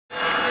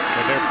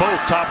both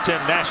top 10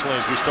 nationally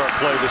as we start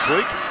play this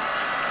week.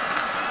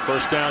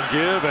 First down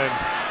give, and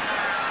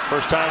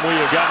first time we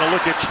have gotten a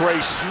look at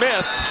Trey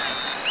Smith,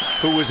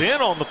 who was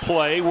in on the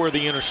play where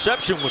the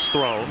interception was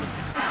thrown.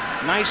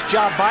 Nice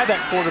job by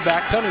that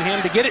quarterback,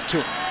 Cunningham, to get it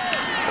to him.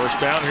 First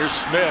down, here's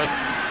Smith.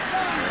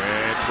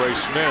 And Trey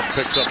Smith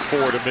picks up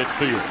 4 to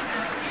midfield.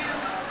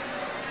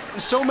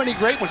 So many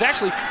great ones.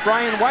 Actually,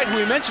 Brian White, who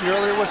we mentioned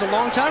earlier, was a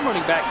long-time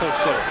running back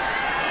coach there.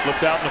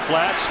 Flipped out in the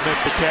flat, Smith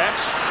the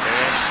catch,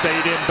 and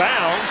stayed in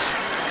bounds.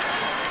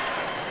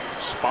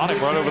 Spotting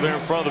right over there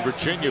in front of the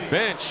Virginia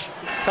bench.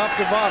 Top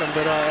to bottom,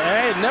 but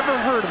I had never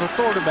heard of a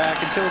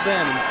quarterback until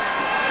then.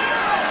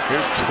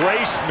 Here's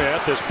Trey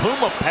Smith as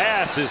Puma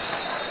pass is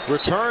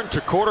returned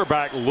to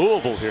quarterback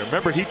Louisville here.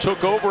 Remember, he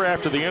took over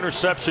after the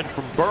interception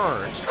from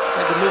Burns.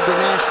 Had to move to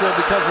Nashville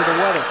because of the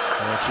weather.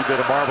 And she did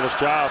a marvelous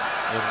job.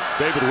 And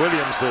David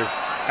Williams, the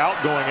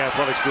outgoing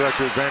athletics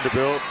director at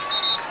Vanderbilt,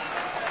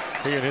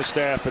 he and his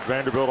staff at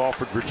Vanderbilt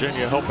offered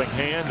Virginia a helping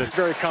hand. And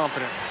very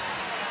confident.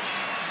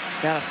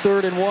 Got a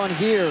 3rd and 1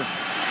 here.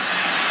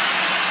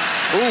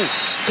 Ooh,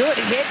 good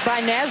hit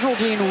by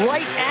Nasruddin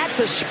right at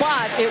the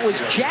spot. It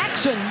was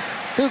Jackson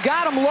who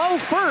got him low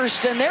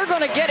first, and they're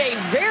going to get a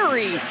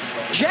very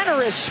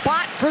generous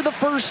spot for the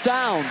first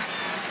down.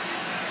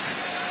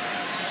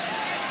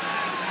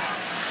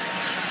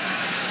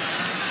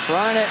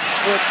 Running it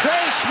with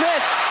Trey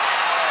Smith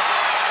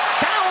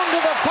down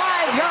to the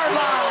 5-yard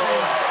line.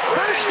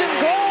 First and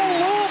goal,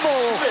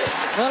 Louisville,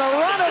 and a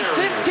run of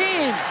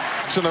 15.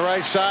 On the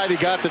right side, he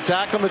got the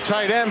tackle on the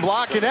tight end,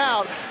 blocking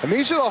out. And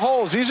these are the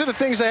holes. These are the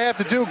things they have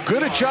to do.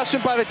 Good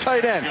adjustment by the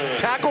tight end.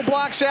 Tackle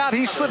blocks out.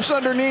 He slips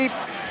underneath.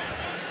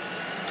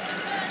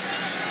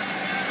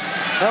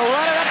 They'll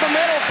run it up the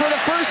middle for the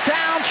first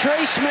down.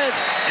 Trey Smith.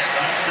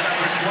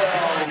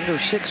 Under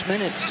 6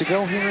 minutes to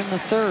go here in the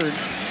 3rd.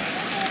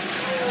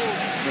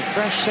 A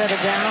fresh set of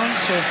downs.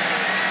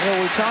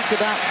 We talked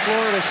about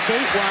Florida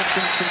State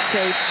watching some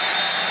tape.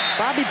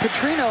 Bobby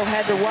Petrino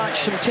had to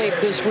watch some tape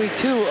this week,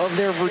 too, of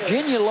their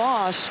Virginia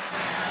loss.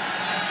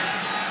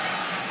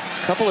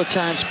 A couple of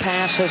times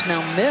pass has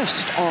now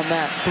missed on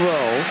that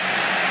throw.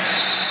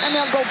 And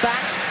they'll go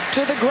back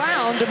to the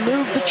ground to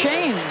move the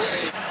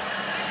chains.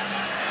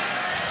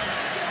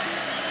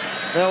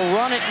 They'll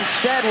run it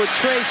instead with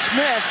Trey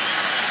Smith.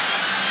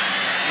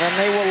 And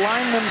they will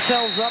line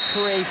themselves up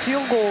for a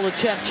field goal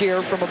attempt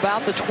here from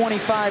about the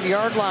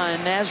 25-yard line.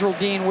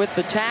 Nasruddin with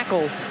the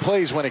tackle.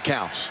 Plays when it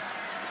counts.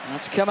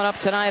 That's coming up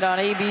tonight on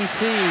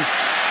ABC.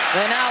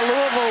 And now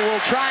Louisville will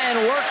try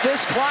and work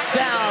this clock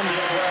down,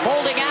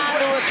 holding on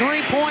to a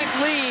 3-point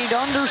lead,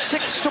 under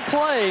 6 to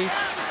play.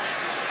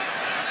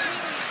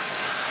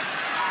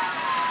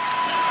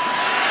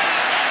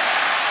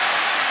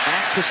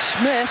 Back to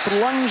Smith,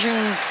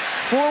 lunging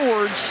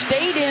forward,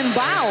 stayed in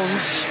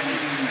bounds,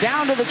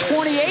 down to the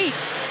 28.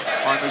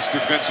 On this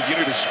defensive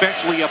unit,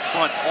 especially up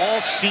front,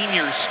 all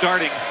seniors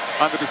starting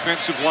on the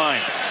defensive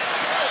line.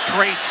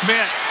 Trey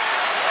Smith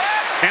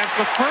has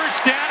the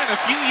first down and a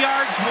few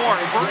yards more.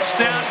 First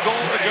down goal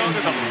to go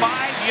to the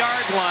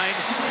 5-yard line.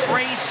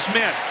 Trey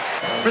Smith.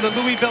 For the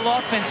Louisville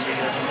offense,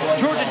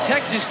 Georgia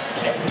Tech just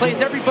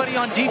plays everybody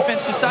on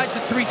defense besides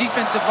the 3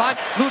 defensive line.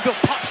 Louisville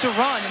pops a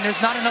run, and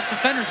there's not enough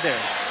defenders there.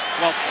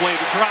 Well played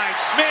to drive.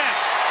 Smith.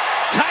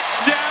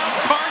 Touchdown,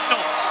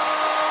 Cardinals.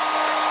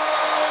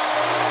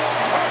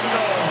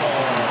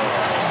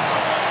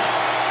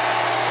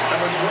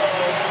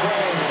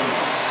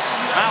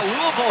 Now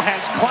Louisville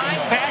has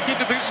climbed back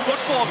into this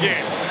football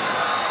game.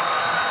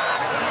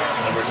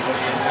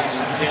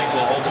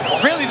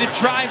 Really, the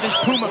drive is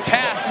Puma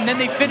pass, and then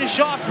they finish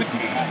off with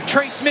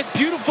Trey Smith.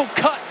 Beautiful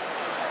cut.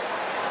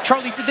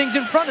 Charlie did things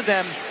in front of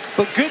them,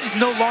 but good is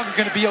no longer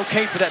going to be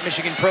okay for that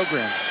Michigan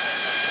program.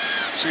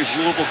 See if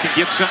Louisville can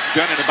get something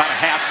done in about a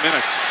half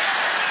minute.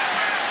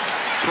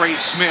 Trey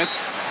Smith.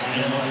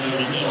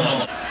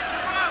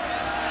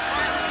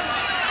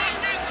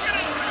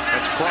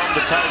 That's Crum,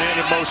 the tight end,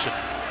 in motion.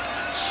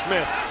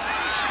 Smith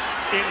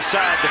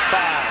inside the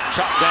 5,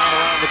 chopped down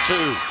around the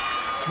 2.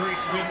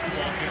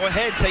 Go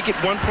ahead, take it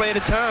one play at a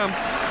time.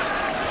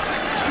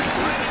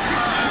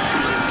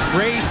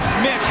 Trey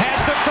Smith has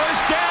the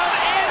first down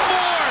and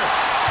more.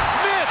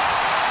 Smith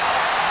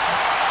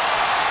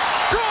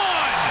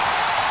gone.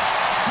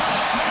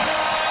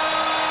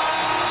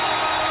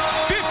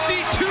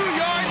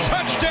 52-yard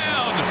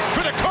touchdown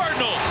for the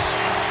Cardinals.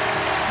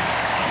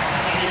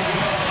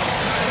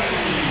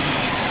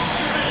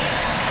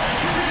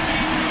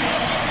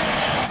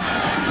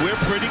 We're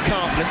pretty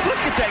confident.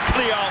 Look at that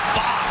clear out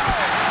block.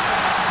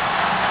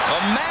 A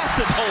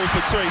massive hole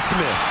for Trey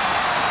Smith.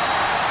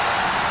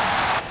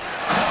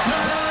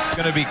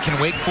 Going to be, can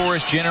Wake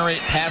Forest generate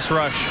pass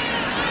rush,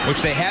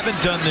 which they haven't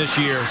done this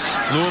year.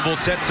 Louisville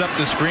sets up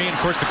the screen. Of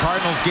course, the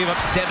Cardinals gave up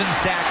 7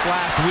 sacks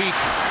last week,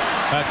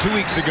 2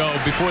 weeks ago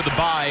before the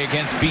bye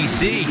against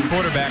BC.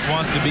 Quarterback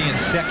wants to be in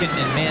second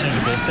and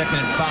manageable.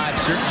 2nd and 5,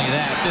 certainly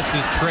that. This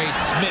is Trey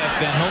Smith,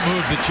 and he'll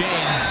move the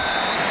chains.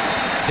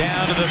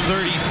 down to the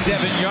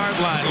 37-yard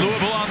line.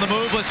 Louisville on the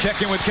move. Let's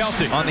check in with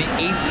Kelsey. On the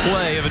 8th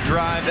play of a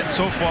drive that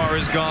so far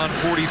has gone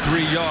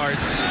 43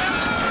 yards.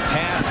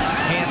 Pass,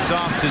 hands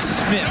off to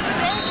Smith.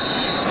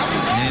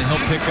 And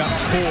he'll pick up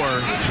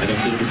 4.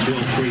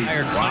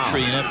 Higher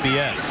country in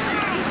FBS.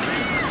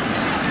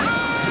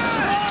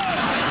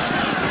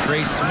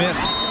 Trey Smith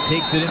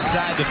takes it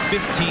inside the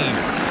 15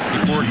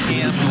 before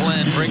Cam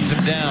Glenn brings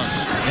him down.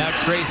 Now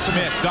Trey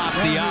Smith dots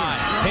the I,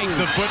 takes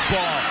the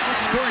football,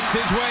 squirts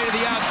his way to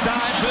the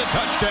outside for the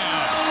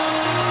touchdown.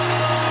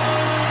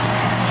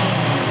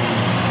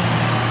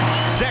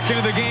 Second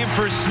of the game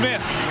for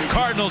Smith.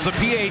 Cardinals a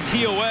PAT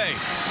away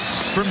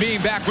from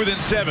being back within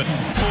 7.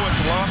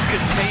 Force lost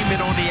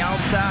containment on the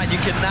outside. You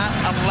cannot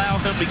allow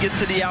him to get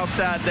to the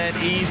outside that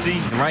easy.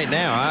 Right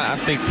now, I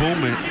think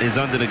Pullman is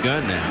under the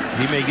gun now.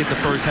 He may get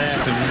the first half,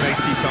 and we may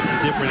see something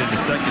different in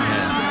the second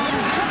half.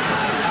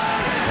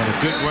 But a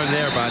good run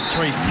there by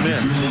Trey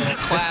Smith.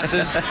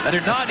 Classes,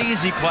 they're not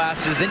easy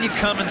classes. Then you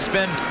come and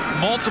spend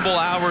multiple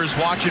hours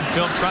watching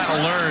film trying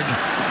to learn.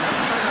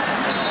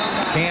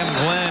 Cam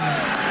Glenn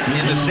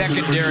in the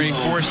secondary,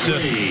 forced to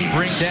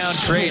bring down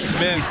Trey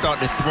Smith. He's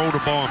starting to throw the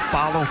ball and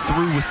follow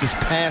through with his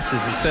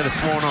passes instead of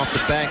throwing off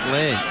the back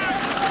leg.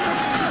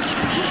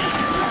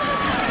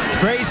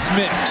 Trey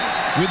Smith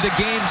with the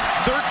game's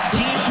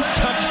 13th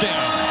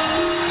touchdown.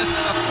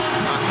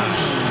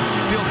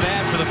 Feel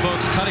bad for the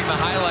folks cutting the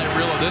highlight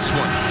reel of this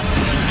one.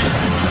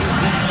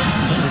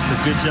 Just a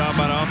good job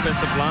by the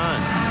offensive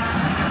line.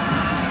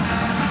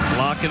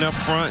 Blocking up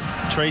front.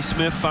 Trey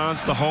Smith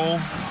finds the hole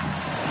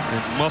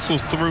and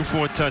muscles through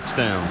for a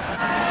touchdown.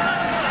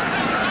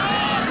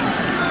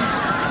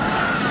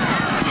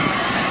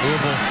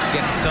 Louisville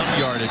gets some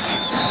yardage.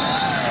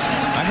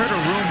 I heard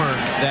a rumor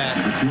that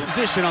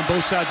Position on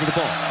both sides of the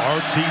ball.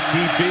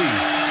 RTTB.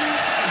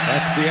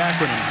 That's the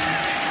acronym.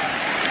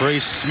 Trey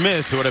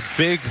Smith, who had a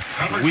big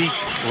week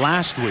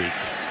last week.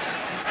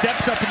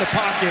 Steps up in the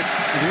pocket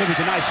and delivers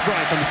a nice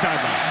strike on the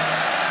sidelines.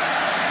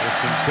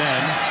 First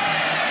and 10.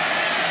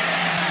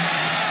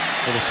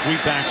 Little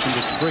sweep action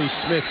to Trey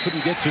Smith.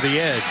 Couldn't get to the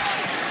edge.